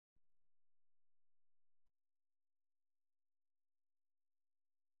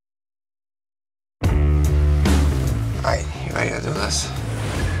this.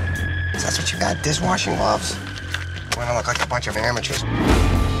 That's what you got, dishwashing gloves? We're gonna look like a bunch of amateurs.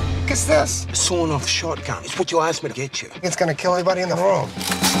 What's this? A sawn-off shotgun. It's what you asked me to get you. It's gonna kill everybody in the room.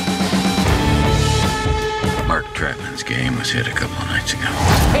 Mark Trapman's game was hit a couple of nights ago.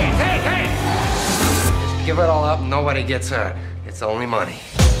 Hey! Just give it all up and nobody gets hurt. It's only money.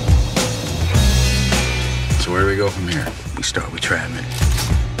 So where do we go from here? We start with Trapman.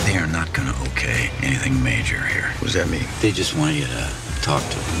 They are not gonna okay anything major here. What does that mean? They just want you to talk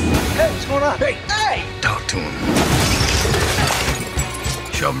to him. Hey, what's going on? Hey! Talk to him.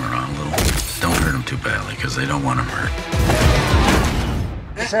 Shove him around a little. Don't hurt him too badly, because they don't want him hurt.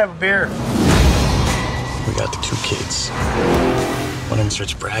 Let's have a beer. We got the two kids. One of them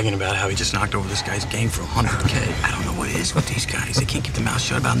starts bragging about how he just knocked over this guy's game for $100K. I don't know what it is with these guys. They can't keep their mouth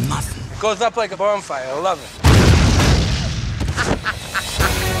shut about nothing. Goes up like a bonfire. I love it.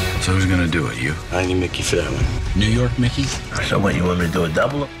 So who's gonna do it, you? I need Mickey for that one. New York Mickey? So what, you want me to do a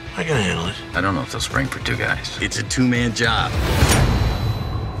double? I can handle it. I don't know if they'll spring for two guys. It's a two-man job.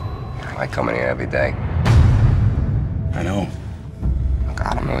 I come in here every day. I know. Look,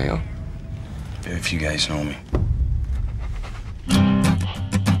 I don't know you. Very few guys know me.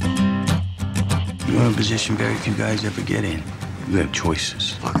 You're in a position very few guys ever get in. You have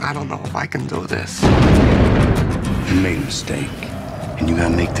choices. Look, I don't know if I can do this. You made a mistake, and you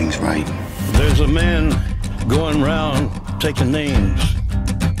gotta make things right. There's a man going round taking names,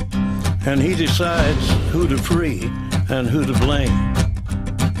 and he decides who to free and who to blame.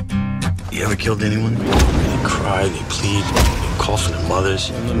 You ever killed anyone? They cry, they plead, they call for their mothers.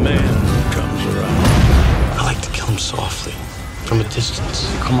 And the man comes around. I like to kill them softly, from a distance.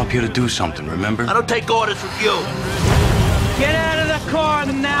 You come up here to do something, remember? I don't take orders from you. Get out of the car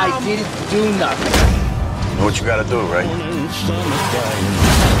now! I didn't do nothing. You know what you gotta do, right?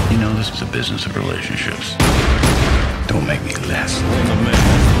 You know, this is a business of relationships. Don't make me less. When the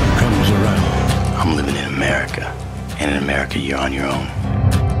man comes around. I'm living in America, and in America, you're on your own.